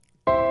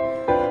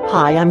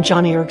Hi, I'm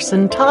Johnny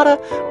Erickson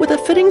Tata with a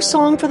fitting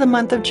song for the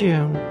month of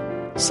June.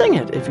 Sing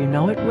it if you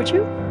know it, would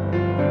you?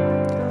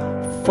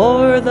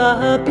 For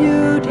the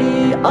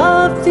beauty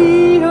of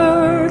the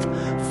earth,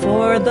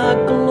 for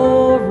the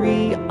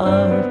glory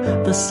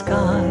of the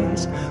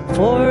skies,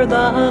 for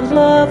the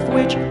love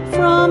which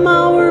from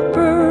our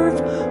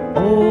birth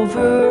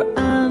over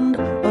and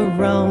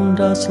around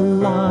us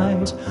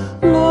lies.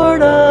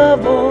 Lord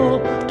of all,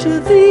 to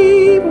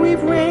thee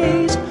we've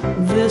raised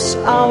this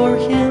our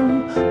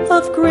hymn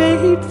of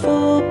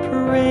grateful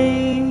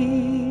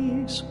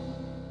praise.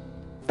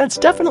 That's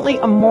definitely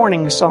a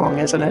morning song,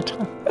 isn't it?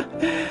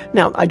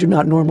 Now, I do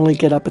not normally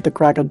get up at the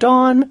crack of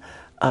dawn.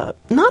 Not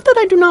that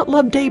I do not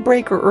love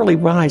daybreak or early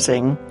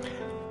rising.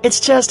 It's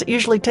just it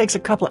usually takes a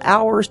couple of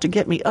hours to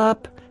get me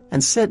up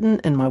and sitting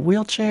in my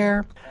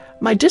wheelchair.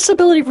 My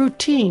disability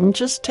routine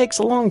just takes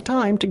a long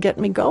time to get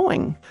me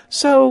going.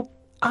 So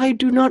I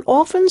do not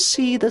often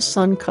see the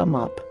sun come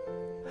up.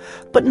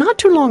 But not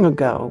too long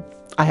ago,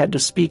 I had to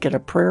speak at a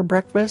prayer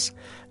breakfast,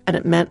 and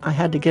it meant I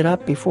had to get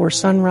up before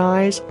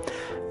sunrise.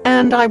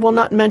 And I will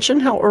not mention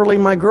how early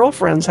my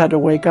girlfriends had to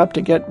wake up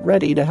to get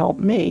ready to help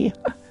me.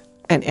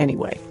 And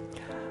anyway,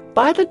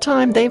 by the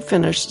time they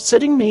finished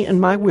sitting me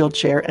in my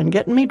wheelchair and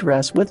getting me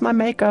dressed with my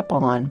makeup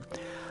on,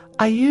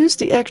 I used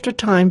the extra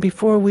time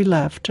before we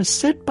left to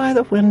sit by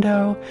the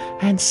window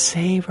and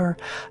savor,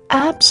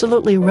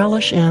 absolutely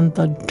relish in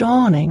the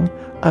dawning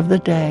of the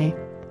day.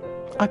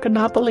 I could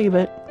not believe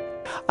it.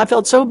 I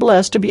felt so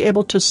blessed to be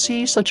able to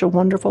see such a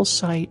wonderful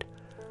sight.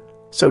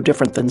 So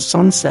different than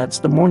sunsets,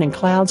 the morning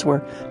clouds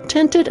were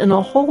tinted in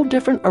a whole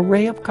different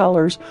array of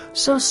colors,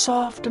 so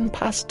soft and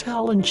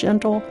pastel and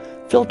gentle,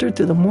 filtered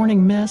through the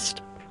morning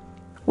mist.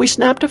 We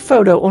snapped a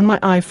photo on my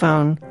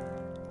iPhone,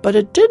 but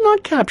it did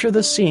not capture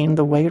the scene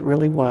the way it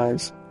really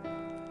was.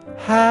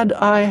 Had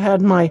I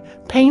had my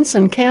paints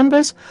and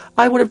canvas,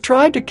 I would have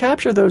tried to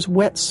capture those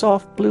wet,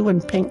 soft blue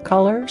and pink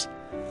colors.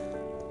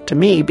 To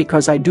me,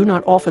 because I do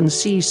not often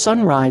see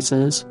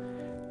sunrises,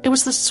 it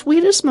was the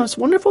sweetest, most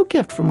wonderful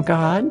gift from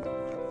God.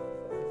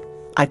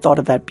 I thought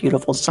of that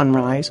beautiful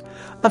sunrise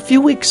a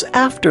few weeks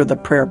after the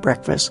prayer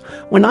breakfast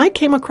when I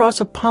came across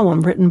a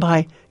poem written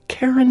by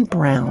Karen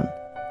Brown.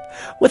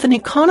 With an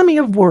economy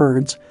of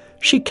words,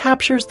 she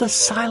captures the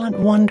silent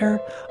wonder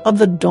of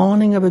the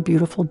dawning of a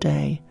beautiful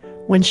day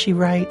when she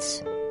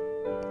writes,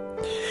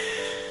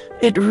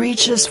 "It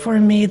reaches for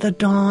me the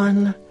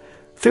dawn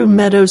through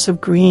meadows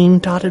of green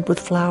dotted with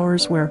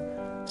flowers where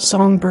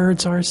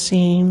songbirds are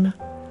seen.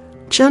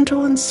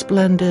 Gentle and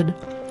splendid,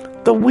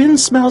 the wind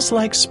smells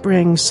like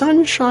spring,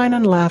 sunshine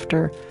and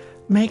laughter,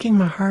 making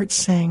my heart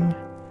sing.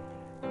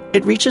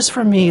 It reaches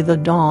for me the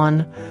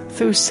dawn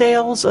through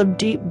sails of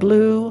deep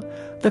blue,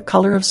 the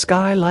color of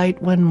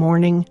skylight when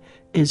morning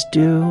is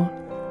due.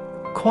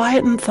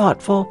 Quiet and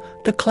thoughtful,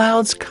 the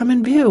clouds come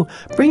in view,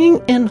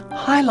 bringing in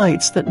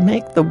highlights that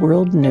make the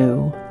world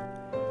new.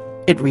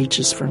 It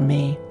reaches for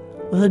me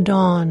the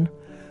dawn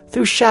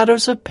through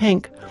shadows of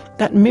pink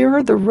that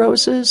mirror the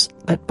roses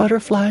that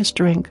butterflies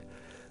drink.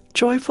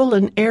 Joyful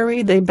and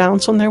airy they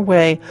bounce on their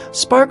way,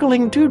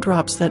 sparkling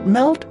dewdrops that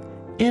melt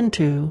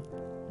into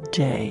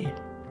day."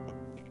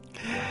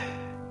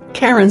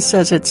 Karen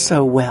says it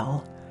so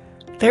well.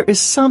 There is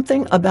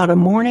something about a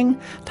morning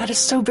that is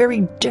so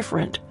very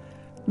different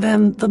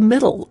than the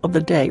middle of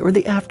the day or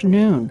the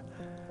afternoon.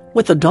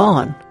 With the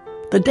dawn,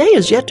 the day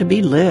is yet to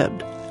be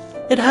lived.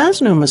 It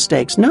has no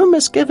mistakes, no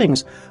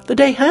misgivings. The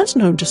day has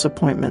no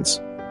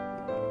disappointments.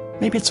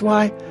 Maybe it's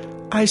why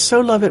I so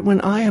love it when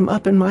I am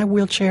up in my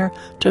wheelchair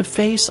to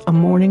face a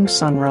morning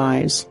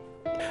sunrise.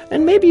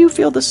 And maybe you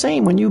feel the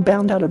same when you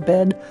bound out of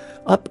bed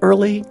up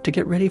early to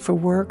get ready for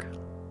work.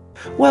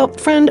 Well,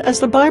 friend, as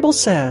the Bible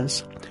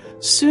says,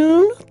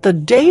 soon the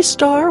day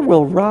star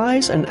will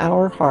rise in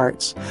our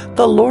hearts,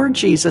 the Lord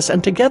Jesus,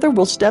 and together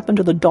we'll step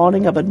into the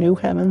dawning of a new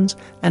heavens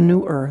and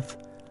new earth.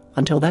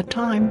 Until that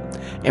time,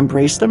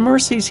 embrace the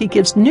mercies He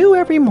gives new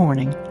every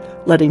morning,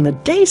 letting the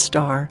day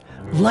star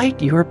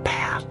light your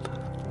path.